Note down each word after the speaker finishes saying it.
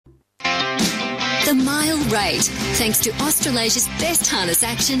The Mile Rate, thanks to Australasia's best harness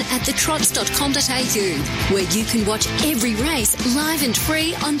action at thetrots.com.au, where you can watch every race live and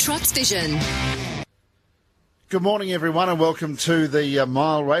free on Trots Vision. Good morning, everyone, and welcome to the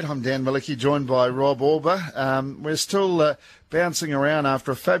Mile Rate. I'm Dan Mielicki, joined by Rob Auber. We're still bouncing around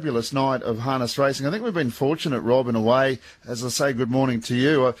after a fabulous night of harness racing. I think we've been fortunate, Rob, in a way. As I say, good morning to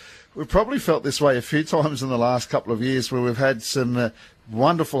you. We've probably felt this way a few times in the last couple of years where we've had some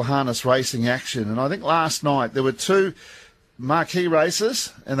wonderful harness racing action. And I think last night there were two marquee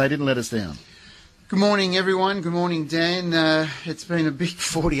races and they didn't let us down. Good morning, everyone. Good morning, Dan. It's been a big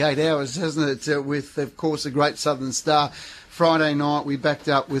 48 hours, hasn't it, with, of course, the Great Southern Star. Friday night, we backed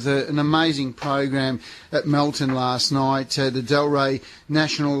up with an amazing program at Melton last night, the Delray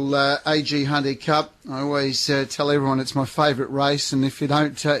National AG Hunter Cup. I always tell everyone it's my favourite race, and if you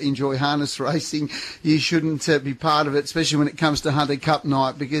don't enjoy harness racing, you shouldn't be part of it, especially when it comes to Hunter Cup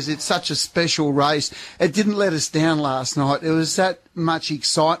night, because it's such a special race. It didn't let us down last night. There was that much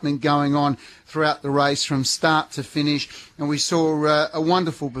excitement going on throughout the race from start to finish, and we saw a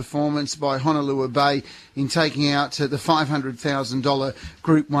wonderful performance by Honolulu Bay in taking out the $500,000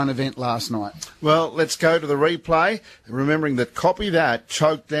 Group 1 event last night. Well, let's go to the replay, remembering that Copy That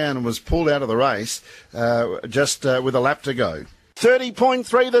choked down and was pulled out of the race just with a lap to go.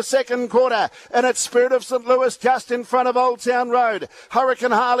 30.3 the second quarter, and it's Spirit of St. Louis just in front of Old Town Road. Hurricane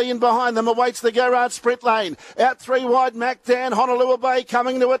Harley in behind them awaits the Gerrard sprint lane. Out three wide, Mac Dan, Honolulu Bay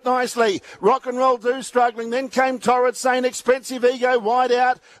coming to it nicely. Rock and Roll Do struggling, then came Torrid Saint, Expensive Ego wide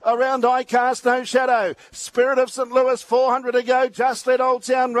out. Around I Cast No Shadow. Spirit of St. Louis, 400 to go, just led Old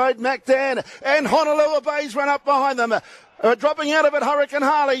Town Road, Mac Dan, and Honolulu Bay's run up behind them. Dropping out of it, Hurricane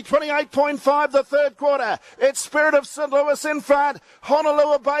Harley, 28.5 the third quarter. It's Spirit of St. Louis in front.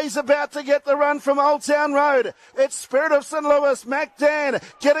 Honolulu Bay's about to get the run from Old Town Road. It's Spirit of St. Louis, Mac Dan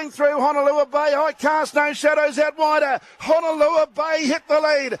getting through Honolulu Bay. I Cast No Shadows out wider. Honolulu Bay hit the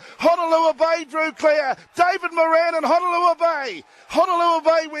lead. Honolulu Bay drew clear. David Moran and Honolulu Bay. Honolulu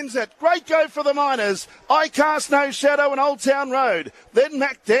Bay wins it. Great go for the Miners. I Cast No Shadow and Old Town Road. Then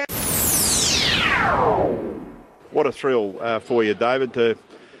Mac Dan. What a thrill for you, David, to,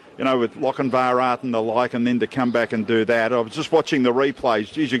 with Lochinvar and the like, and then to come back and do that. I was just watching the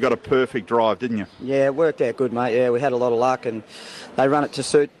replays. Geez, you got a perfect drive, didn't you? Yeah, it worked out good, mate. Yeah, we had a lot of luck, and they run it to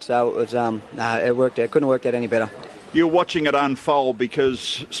suit, so it was it worked out. Couldn't have worked out any better. You're watching it unfold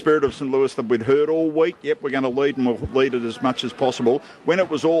because Spirit of St. Louis that we'd heard all week, yep, we're going to lead and we'll lead it as much as possible. When it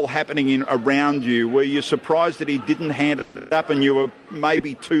was all happening around you, were you surprised that he didn't hand it up and you were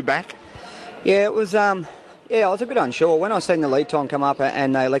maybe two back? Yeah, it was... Yeah, I was a bit unsure. When I seen the lead time come up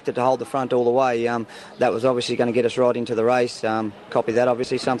and they elected to hold the front all the way, that was obviously going to get us right into the race. Copy that,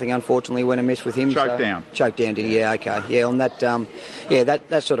 obviously. Something, unfortunately, went amiss with him. Choked down. Choked down, did he? Yeah, okay. Yeah, on that,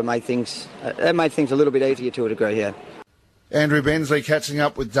 that sort of made things a little bit easier to a degree, yeah. Andrew Bensley catching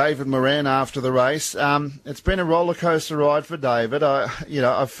up with David Moran after the race. It's been a rollercoaster ride for David.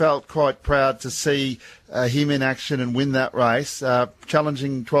 I felt quite proud to see him in action and win that race.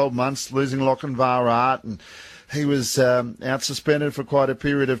 Challenging 12 months, losing Lochinvar Art, and he was out suspended for quite a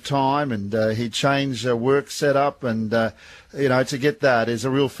period of time, and he changed work setup, and to get that is a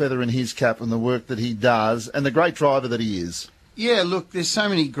real feather in his cap and the work that he does and the great driver that he is. Yeah, look, there's so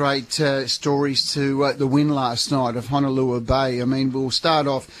many great stories to the win last night of Honolulu Bay. I mean, we'll start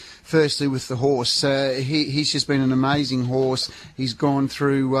off firstly with the horse. He's just been an amazing horse. He's gone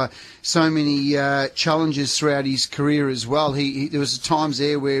through so many challenges throughout his career as well. There was times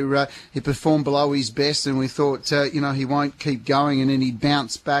there where he performed below his best, and we thought, he won't keep going, and then he'd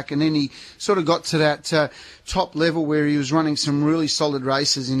bounce back, and then he sort of got to that top level where he was running some really solid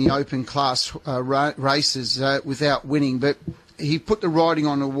races in the open class races without winning, but he put the writing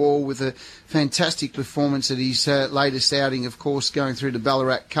on the wall with a fantastic performance at his latest outing, of course, going through the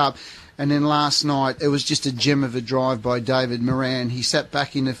Ballarat Cup. And then last night, it was just a gem of a drive by David Moran. He sat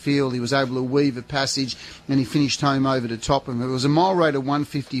back in the field, he was able to weave a passage, and he finished home over the top of him. It was a mile rate of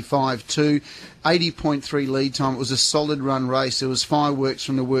 155.2, 80.3 lead time. It was a solid run race. There was fireworks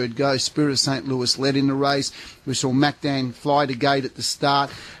from the word go. Spirit of St. Louis led in the race. We saw Mac Dan fly to gate at the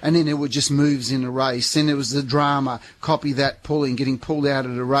start, and then there were just moves in the race. Then there was the drama, Copy That pulling, getting pulled out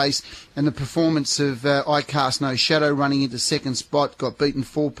of the race, and the performance of I Cast No Shadow running into second spot, got beaten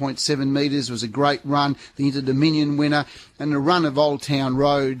 4.7 metres, was a great run. The Inter Dominion winner, and the run of Old Town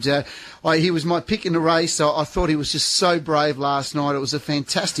Road. He was my pick in the race. I thought he was just so brave last night. It was a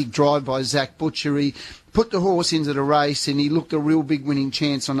fantastic drive by Zach Butcher. He put the horse into the race and he looked a real big winning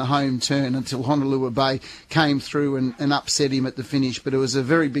chance on the home turn until Honolulu Bay came through and upset him at the finish. But it was a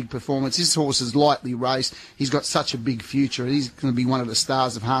very big performance. This horse is lightly raced. He's got such a big future. He's going to be one of the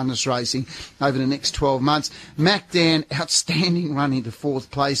stars of harness racing over the next 12 months. Mac Dan, outstanding run into fourth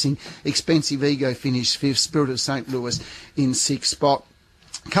placing. Expensive Ego finished fifth. Spirit of St. Louis in sixth spot.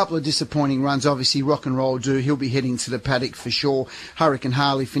 A couple of disappointing runs, obviously. Rock and Roll Do, he'll be heading to the paddock for sure. Hurricane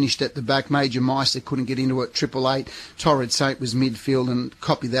Harley finished at the back. Major Meister couldn't get into it. 888. Torrid Saint was midfield, and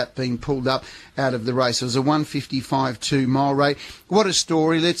copy that being pulled up out of the race. It was a 155.2 mile rate. What a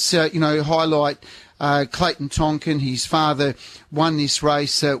story. Let's highlight Clayton Tonkin. His father won this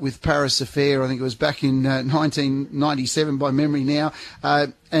race with Paris Affair. I think it was back in 1997 by memory now.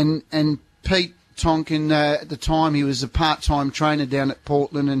 And Pete Tonkin, at the time, he was a part-time trainer down at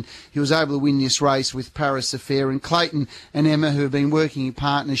Portland, and he was able to win this race with Paris Affair. And Clayton and Emma, who have been working in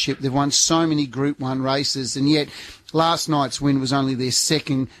partnership, they've won so many Group 1 races, and yet last night's win was only their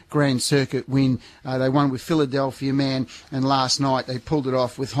second Grand Circuit win. They won with Philadelphia Man, and last night they pulled it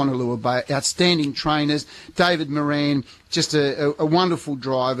off with Honolulu Bay. Outstanding trainers. David Moran, just a wonderful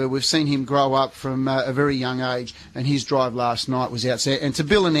driver. We've seen him grow up from a very young age, and his drive last night was outstanding. And to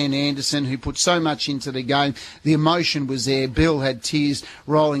Bill and Ann Anderson, who put so much into the game, the emotion was there. Bill had tears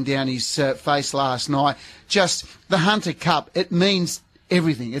rolling down his face last night. Just the Hunter Cup, it means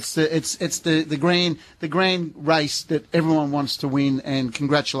everything. It's the grand race that everyone wants to win, and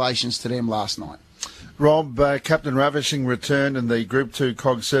congratulations to them last night. Rob, Captain Ravishing returned in the Group 2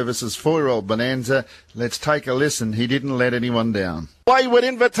 Cog Services 4-year-old Bonanza. Let's take a listen. He didn't let anyone down. Wayward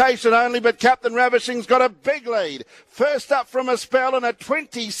invitation only, but Captain Ravishing's got a big lead. First up from a spell in a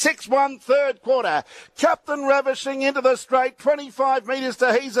 26-1 third quarter. Captain Ravishing into the straight, 25 metres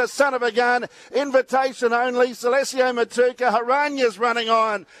to He's a Son of a Gun. Invitation only. Celesio Matuka, Haranya's running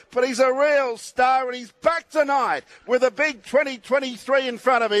on, but he's a real star, and he's back tonight with a big 20-23 in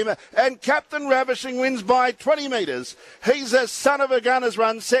front of him, and Captain Ravishing wins by 20 metres. He's a Son of a Gun has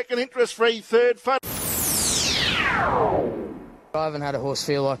run second, interest-free third. I haven't had a horse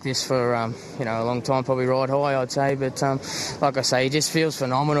feel like this for a long time, probably ride high, I'd say. But like I say, he just feels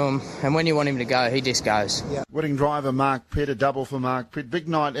phenomenal. And when you want him to go, he just goes. Yeah. Winning driver Mark Pitt, a double for Mark Pitt. Big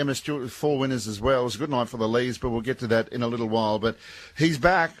night, Emma Stewart with 4 winners as well. It was a good night for the Lees, but we'll get to that in a little while. But he's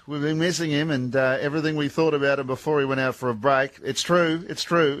back. We've been missing him, and everything we thought about him before he went out for a break. It's true. It's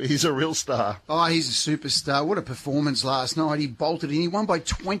true. He's a real star. Oh, he's a superstar. What a performance last night. He bolted in. He won by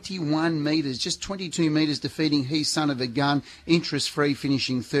 21 metres, just 22 metres, defeating He's Son of a Gun. Interest-free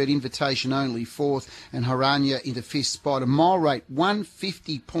finishing third, invitation only fourth, and Haranya into fifth spot. A mile rate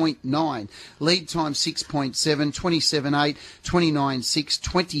 150.9, lead time 6.7, 27.8, 29.6,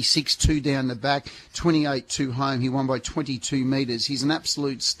 26.2 down the back, 28.2 home. He won by 22 metres. He's an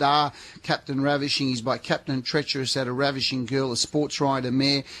absolute star. Captain Ravishing. He's by Captain Treacherous out of Ravishing Girl, a sports rider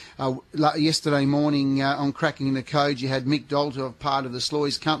mare. Yesterday morning on Cracking the Code, you had Mick Dolter, part of the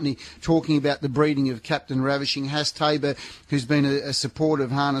Sloy's company, talking about the breeding of Captain Ravishing. Has Tabor, who's been a supporter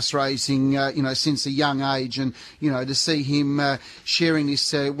of harness racing, since a young age, and to see him sharing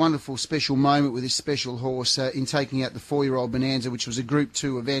this wonderful special moment with this special horse in taking out the 4-year-old Bonanza, which was a Group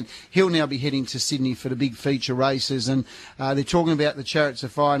 2 event. He'll now be heading to Sydney for the big feature races, and they're talking about the Chariots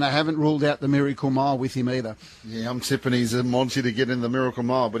of Fire, and they haven't ruled out the Miracle Mile with him either. Yeah, I'm tipping he's a Monty to get in the Miracle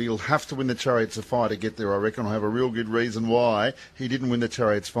Mile, but he'll have to win the Chariots of Fire to get there, I reckon. I'll have a real good reason why he didn't win the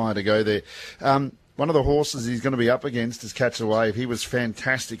Chariots of Fire to go there. One of the horses he's going to be up against is Catch a Wave. He was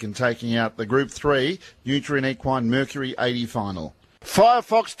fantastic in taking out the Group 3 Nutrient Equine Mercury 80 final.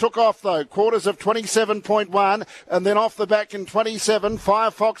 Firefox took off, though, quarters of 27.1, and then off the back in 27.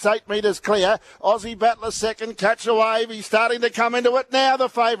 Firefox 8 metres clear. Aussie Battler second. Catch a Wave. He's starting to come into it now, the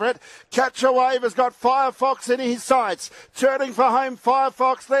favourite. Catch a Wave has got Firefox in his sights. Turning for home,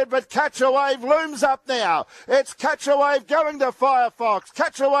 Firefox led, but Catch a Wave looms up now. It's Catch a Wave going to Firefox.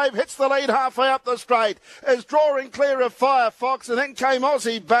 Catch a Wave hits the lead halfway up the straight, is drawing clear of Firefox, and then came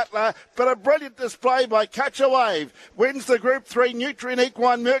Aussie Battler, but a brilliant display by Catch a Wave. Wins the Group 3 Nutrient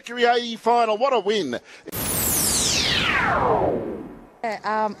Equine Mercury 80 final. What a win. But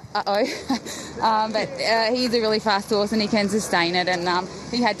he's a really fast horse and he can sustain it, and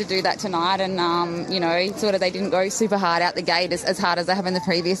he had to do that tonight, and they didn't go super hard out the gate as hard as they have in the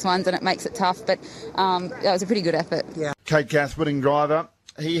previous ones, and it makes it tough, but that was a pretty good effort. Yeah. Kate Gath, winning driver.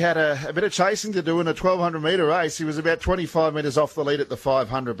 He had a bit of chasing to do in a 1,200-metre race. He was about 25 metres off the lead at the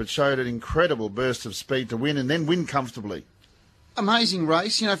 500, but showed an incredible burst of speed to win, and then win comfortably. Amazing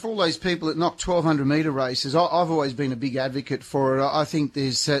race, for all those people that knock 1,200 metre races. I've always been a big advocate for it. I think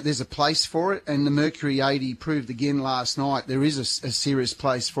there's a place for it, and the Mercury 80 proved again last night there is a serious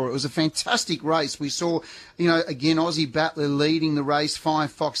place for it. It was a fantastic race. We saw, again, Aussie Battler leading the race,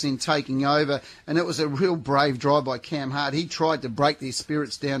 Five Fox then taking over, and it was a real brave drive by Cam Hart. He tried to break their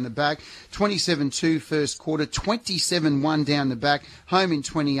spirits down the back. 27-2 first quarter, 27-1 down the back, home in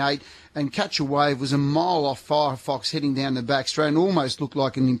 28. And Catch a Wave was a mile off Firefox heading down the back straight and almost looked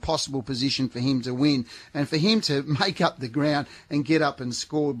like an impossible position for him to win. And for him to make up the ground and get up and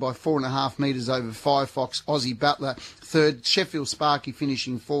score by 4.5 metres over Firefox, Aussie Battler third, Sheffield Sparky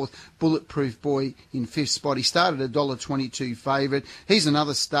finishing fourth, Bulletproof Boy in fifth spot. He started $1.22 favourite. He's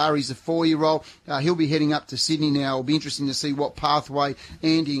another star. He's a 4-year-old. He'll be heading up to Sydney now. It'll be interesting to see what pathway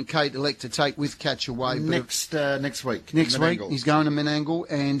Andy and Kate elect to take with Catch a Wave. Next week. Next week, he's going to Menangle,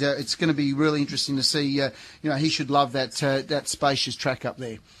 and it's going to be really interesting to see. He should love that spacious track up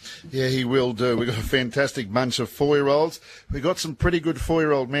there. Yeah, he will do. We've got a fantastic bunch of 4-year-olds. We've got some pretty good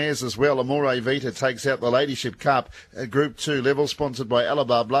 4-year-old mares as well. Amore Vita takes out the Ladyship Cup at Group 2 level, sponsored by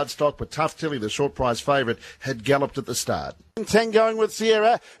Alabar Bloodstock, but Tough Tilly, the short prize favourite, had galloped at the start. 10 going with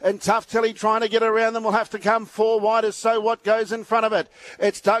Sierra, and Tough Tilly trying to get around them will have to come 4 wide as So What goes in front of it.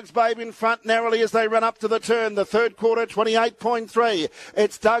 It's Doug's Babe in front narrowly as they run up to the turn. The third quarter, 28.3.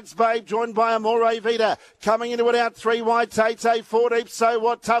 It's Doug's Babe joined by Amore Vita. Coming into it out 3 wide, Tay 4 deep, So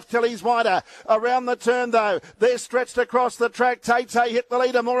What, Tough Tilly's wider. Around the turn though, they're stretched across the track. Tay hit the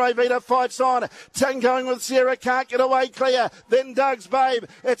lead, Amore Vita fights on. 10 going with Sierra, can't get away clear. Then Doug's Babe,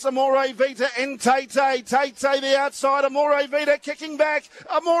 it's Amore Vita and Tay the outside, Amore Vita kicking back.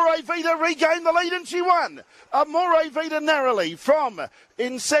 Amore Vita regained the lead and she won. Amore Vita narrowly from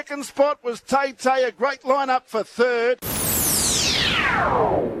in second spot was Tay, a great lineup for third.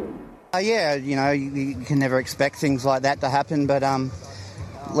 You can never expect things like that to happen, but at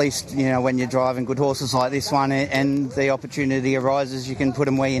least, when you're driving good horses like this one and the opportunity arises, you can put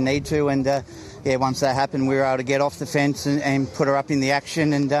them where you need to. And, once that happened, we were able to get off the fence and put her up in the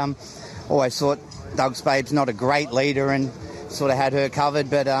action. And always thought Doug's Babe's not a great leader and sort of had her covered,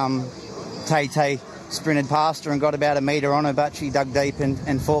 but Tay sprinted past her and got about a metre on her, but she dug deep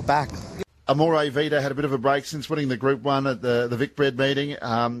and fought back. Amore Vita had a bit of a break since winning the Group 1 at the Vic Bred meeting.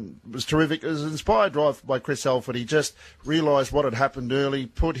 It was terrific. It was an inspired drive by Chris Alford. He just realised what had happened early,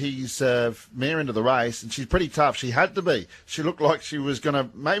 put his mare into the race, and she's pretty tough. She had to be. She looked like she was going to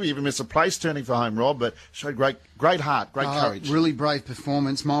maybe even miss a place turning for home, Rob, but showed great heart, great courage. Really brave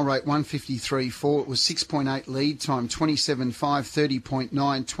performance. Mile rate 153.4. It was 6.8 lead time, 27.5, 30.9,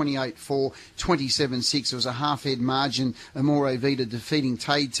 28.4, 27.6. It was a half-head margin. Amore Vita defeating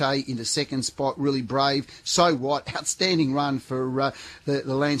Tay into second spot, really brave. So What? Outstanding run for the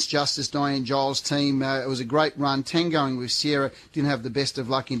Lance Justice, Diane Giles team. It was a great run. 10 going with Sierra. Didn't have the best of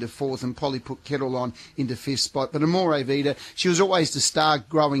luck into fourth, and Polly put Kettle on into fifth spot. But Amore Vita, she was always the star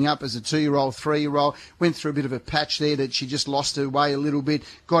growing up as a 2-year-old, 3-year-old. Went through a bit of a patch there that she just lost her way a little bit,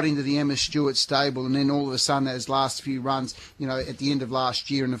 got into the Emma Stewart stable, and then all of a sudden those last few runs, at the end of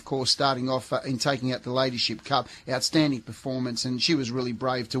last year, and of course starting off in taking out the Ladyship Cup, outstanding performance, and she was really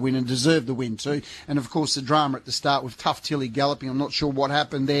brave to win and deserved the win too. And of course the drama at the start with Tough Tilly galloping, I'm not sure what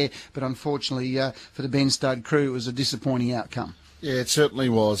happened there, but unfortunately for the Ben Stud crew it was a disappointing outcome. Yeah, it certainly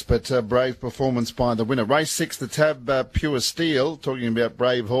was, but brave performance by the winner. Race 6, the Tab Pure Steel, talking about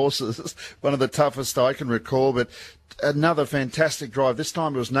brave horses, one of the toughest I can recall, but another fantastic drive. This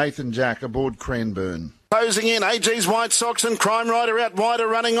time it was Nathan Jack aboard Cranbourne. Closing in, AG's White Sox and Crime Rider out wider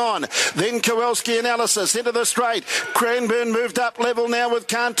running on. Then Kowalski Analysis into the straight. Cranbourne moved up level now with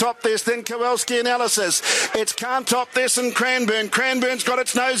Can't Top This. Then Kowalski Analysis. It's Can't Top This and Cranbourne. Cranbourne's got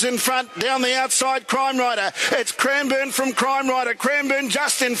its nose in front. Down the outside, Crime Rider. It's Cranbourne from Crime Rider. Cranbourne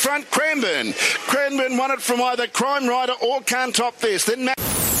just in front. Cranbourne won it from either Crime Rider or Can't Top This. Then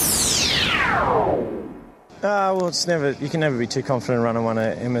you can never be too confident running one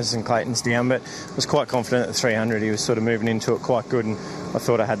of Emma's and Clayton's down, but I was quite confident at the 300. He was sort of moving into it quite good, and I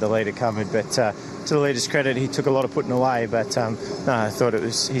thought I had the leader covered. But to the leader's credit, he took a lot of putting away, but I thought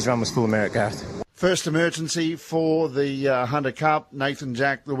his run was full of merit, Gareth. First emergency for the Hunter Cup. Nathan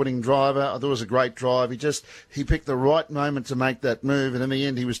Jack, the winning driver. I thought it was a great drive. He picked the right moment to make that move, and in the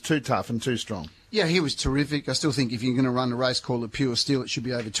end he was too tough and too strong. Yeah, he was terrific. I still think if you're going to run a race called the Pure Steel, it should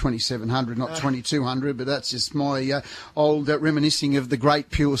be over 2,700, not 2,200. But that's just my old reminiscing of the great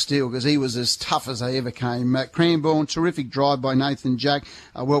Pure Steel, because he was as tough as they ever came. Cranbourne, terrific drive by Nathan Jack,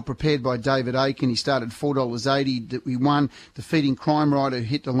 well prepared by David Aiken. He started $4.80. We won, defeating Crime Rider, who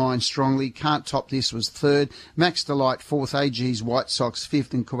hit the line strongly. Can't Top This was third. Max Delight fourth. AG's White Sox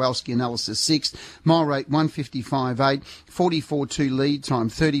fifth, and Kowalski Analysis sixth. Mile rate 155.8, 44.2 lead time,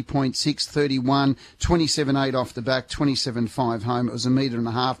 30.6, 31. 27.8 off the back, 27.5 home. It was a metre and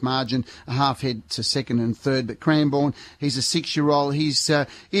a half margin, a half head to second and third. But Cranbourne, he's a 6-year-old. He's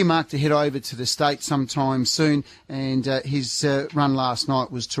earmarked to head over to the States sometime soon, and his run last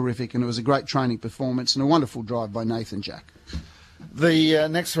night was terrific, and it was a great training performance and a wonderful drive by Nathan Jack. The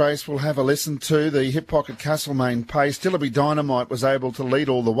next race we'll have a listen to, the Hip Pocket Castlemaine Pace. Stillaby Dynamite was able to lead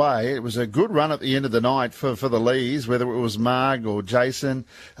all the way. It was a good run at the end of the night for the Lees, whether it was Marg or Jason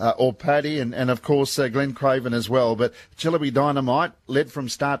or Paddy and of course Glenn Craven as well. But Stillaby Dynamite led from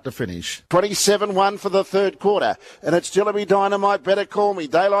start to finish. 27-1 for the third quarter. And it's Stillaby Dynamite, Better Call Me.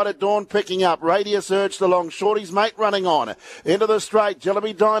 Daylight at Dawn picking up. Radius urged along. Shorty's Mate running on. Into the straight.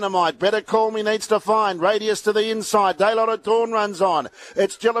 Stillaby Dynamite. Better Call Me needs to find. Radius to the inside. Daylight at Dawn runs on.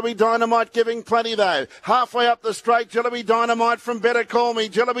 It's Stillaby Dynamite giving plenty though. Halfway up the straight, Stillaby Dynamite from Better Call Me.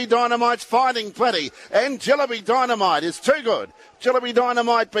 Stillaby Dynamite's finding plenty. And Stillaby Dynamite is too good. Stillaby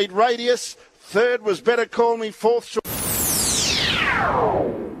Dynamite beat Radius. Third was Better Call Me. Fourth.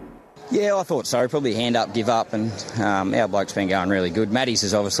 Yeah, I thought so. Probably hand up, give up, and our bloke's been going really good. Matty's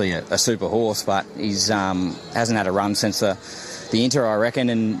is obviously a super horse, but he's hasn't had a run since the Inter, I reckon,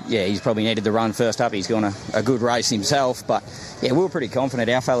 and yeah, he's probably needed the run first up. He's gone a good race himself, but yeah, we were pretty confident.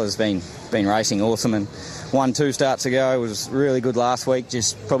 Our fella's been racing awesome, and won 2 starts ago. Was really good last week.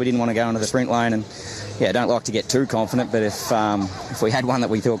 Just probably didn't want to go into the sprint lane, and yeah, don't like to get too confident. But if we had one that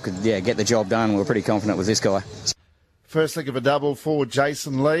we thought could get the job done, we were pretty confident with this guy. First leg of a double for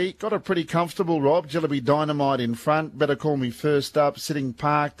Jason Lee. Got it pretty comfortable, Rob. Stillaby Dynamite in front. Better Call Me first up, sitting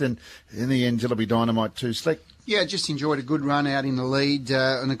parked, and in the end, Stillaby Dynamite too slick. Yeah, just enjoyed a good run out in the lead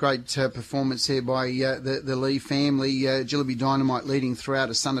and a great performance there by the Lee family. Stillaby Dynamite leading throughout,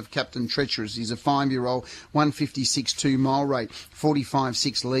 a son of Captain Treacherous. He's a 5-year-old, 156.2 mile rate,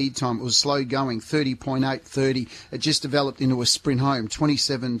 45.6 lead time. It was slow going, 30.8, 30. It just developed into a sprint home,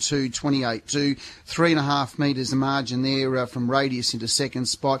 27.2, 28.2. 3.5 metres a margin there from Radius into second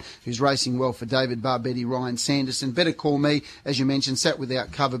spot, who's racing well for David Barbetti, Ryan Sanderson. Better Call Me, as you mentioned, sat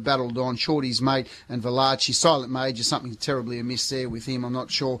without cover, battled on. Shorty's Mate and Valachi. Silent Major, something terribly amiss there with him. I'm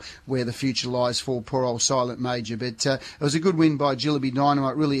not sure where the future lies for poor old Silent Major, but it was a good win by Stillaby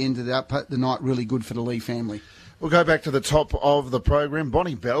Dynamite. Really ended up the night really good for the Lee family. We'll go back to the top of the program.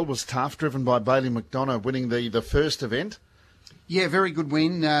 Bonnie Bell was tough, driven by Bailey McDonough, winning the first event. Yeah, very good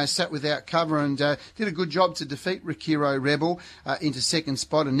win. Sat without cover and did a good job to defeat Rikiro Rebel into second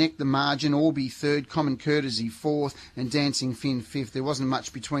spot and neck the margin. Orby third, Common Courtesy fourth, and Dancing Finn fifth. There wasn't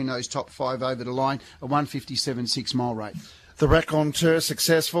much between those top 5 over the line. A 157.6 mile rate. The Raconteur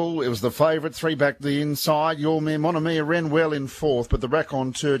successful. It was the favourite. 3 back the inside. Your mare Monomia ran well in fourth, but the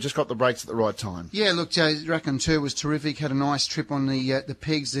Raconteur just got the brakes at the right time. Yeah, look, Raconteur was terrific. Had a nice trip on the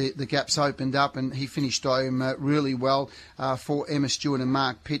pegs. The gaps opened up, and he finished home really well for Emma Stewart and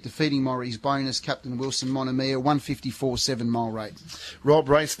Mark Pitt, defeating Maurice Bonus, Captain Wilson, Monomia, 154.7 mile rate. Rob,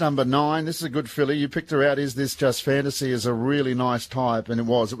 race number 9. This is a good filly. You picked her out. Is This Just Fantasy? Is a really nice type, and it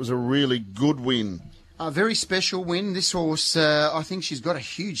was. It was a really good win. A very special win. This horse, I think she's got a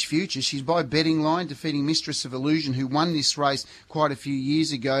huge future. She's by betting line, defeating Mistress of Illusion, who won this race quite a few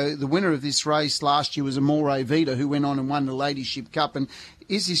years ago. The winner of this race last year was Amore Vita, who went on and won the Ladyship Cup. And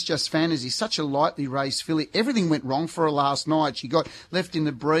Is This Just Fantasy? Such a lightly raced filly. Everything went wrong for her last night. She got left in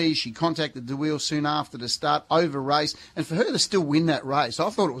the breeze. She contacted the wheel soon after the start, over-raced. And for her to still win that race, I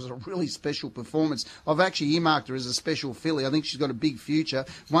thought it was a really special performance. I've actually earmarked her as a special filly. I think she's got a big future.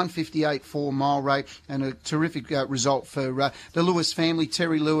 158.4 mile rate and a terrific result for the Lewis family.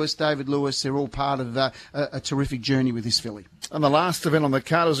 Terry Lewis, David Lewis, they're all part of a terrific journey with this filly. And the last event on the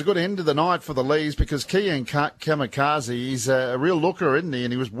card was a good end of the night for the Lees because Kian Kamikaze, he's a real looker, isn't he?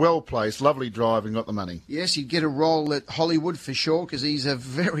 And he was well placed, lovely drive and got the money. Yes, he'd get a roll at Hollywood for sure because he's a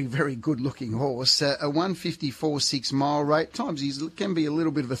very, very good looking horse. A 154.6 mile rate. Times he can be a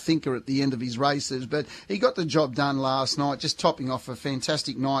little bit of a thinker at the end of his races, but he got the job done last night, just topping off a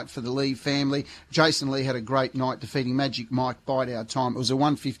fantastic night for the Lee family. Jason Lee had a great night defeating Magic Mike Bide Our Time. It was a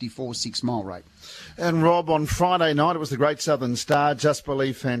 154.6 mile rate. And Rob, on Friday night, it was the Great Southern Star, Just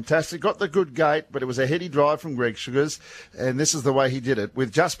Believe Fantastic. Got the good gate, but it was a heady drive from Greg Sugars, and this is the way he did it,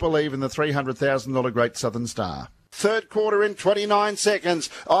 with Just Believe in the $300,000 Great Southern Star. Third quarter in 29 seconds.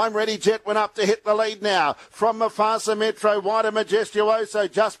 I'm Ready Jet went up to hit the lead now. From Mufasa Metro, wider Majestuoso.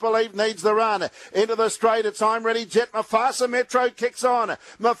 Just Believe needs the run. Into the straight, it's I'm Ready Jet. Mufasa Metro kicks on.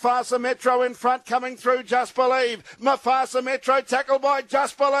 Mufasa Metro in front, coming through Just Believe. Mufasa Metro tackled by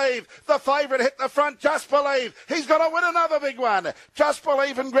Just Believe. The favourite hit the front, Just Believe. He's got to win another big one. Just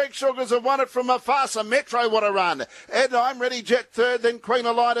Believe and Greg Sugars have won it from Mufasa Metro. What a run. And I'm Ready Jet third, then Queen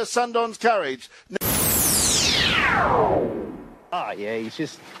Elida, Sundon's Courage. Oh, yeah, he's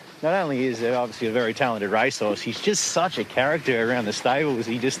just, not only is he obviously a very talented racehorse, he's just such a character around the stables.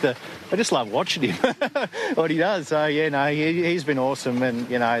 I just love watching him, what he does. So, yeah, no, he's been awesome, and,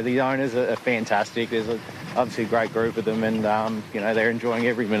 you know, the owners are fantastic. There's obviously a great group of them, and, you know, they're enjoying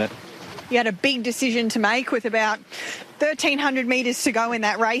every minute. You had a big decision to make with about 1,300 metres to go in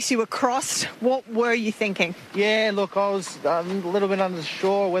that race. You were crossed. What were you thinking? Yeah, look, I was a little bit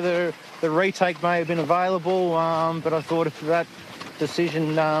unsure whether the retake may have been available, but I thought if that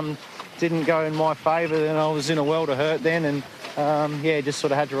decision didn't go in my favour, then I was in a world of hurt then, and just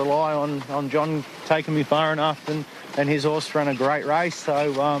sort of had to rely on John taking me far enough, and his horse ran a great race.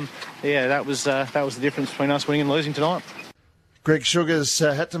 So that was the difference between us winning and losing tonight. Greg Sugars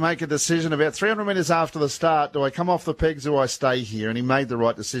had to make a decision about 300 metres after the start. Do I come off the pegs or do I stay here? And he made the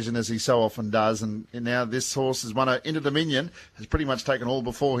right decision, as he so often does. And now this horse has won Inter Dominion, has pretty much taken all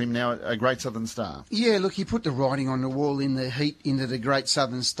before him now, a Great Southern Star. Yeah, look, he put the writing on the wall in the heat into the Great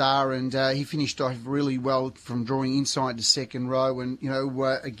Southern Star, and he finished off really well from drawing inside the second row. And, you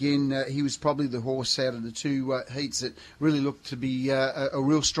know, again, he was probably the horse out of the two heats that really looked to be a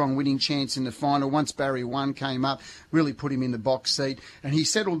real strong winning chance in the final. Once Barrier 1 came up, really put him in the box seat, and he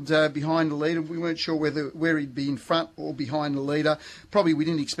settled behind the leader. We weren't sure where he'd be in front or behind the leader. Probably we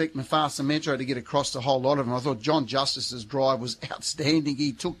didn't expect Mufasa Metro to get across the whole lot of them. I thought John Justice's drive was outstanding.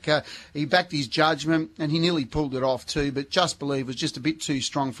 He backed his judgment, and he nearly pulled it off too, but Just Believe was just a bit too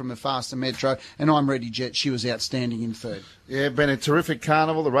strong for Mufasa Metro, and I'm Ready Jet, she was outstanding in third. Yeah, been a terrific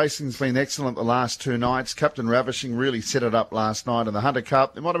carnival. The racing's been excellent the last two nights. Captain Ravishing really set it up last night in the Hunter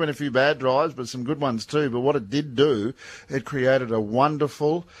Cup. There might have been a few bad drives, but some good ones too. But what it did do, it created a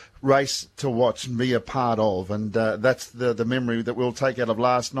wonderful race to watch and be a part of, and that's the memory that we'll take out of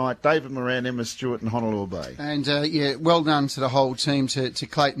last night. David Moran, Emma Stewart and Honolulu Bay. And well done to the whole team, to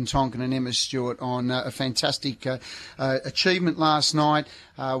Clayton Tonkin and Emma Stewart on a fantastic achievement last night.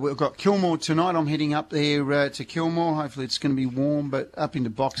 We've got Kilmore tonight. I'm heading up there to Kilmore. Hopefully it's going to be warm, but up in the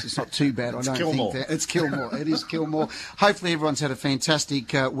box it's not too bad. It's Kilmore. It's Kilmore. It is Kilmore. Hopefully everyone's had a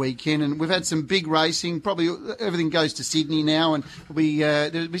fantastic weekend, and we've had some big racing. Probably everything goes to Sydney now, and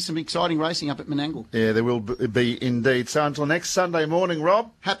there'll be some exciting racing up at Menangle. Yeah, there will be indeed. So until next Sunday morning, Rob.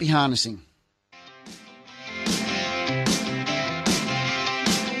 Happy harnessing.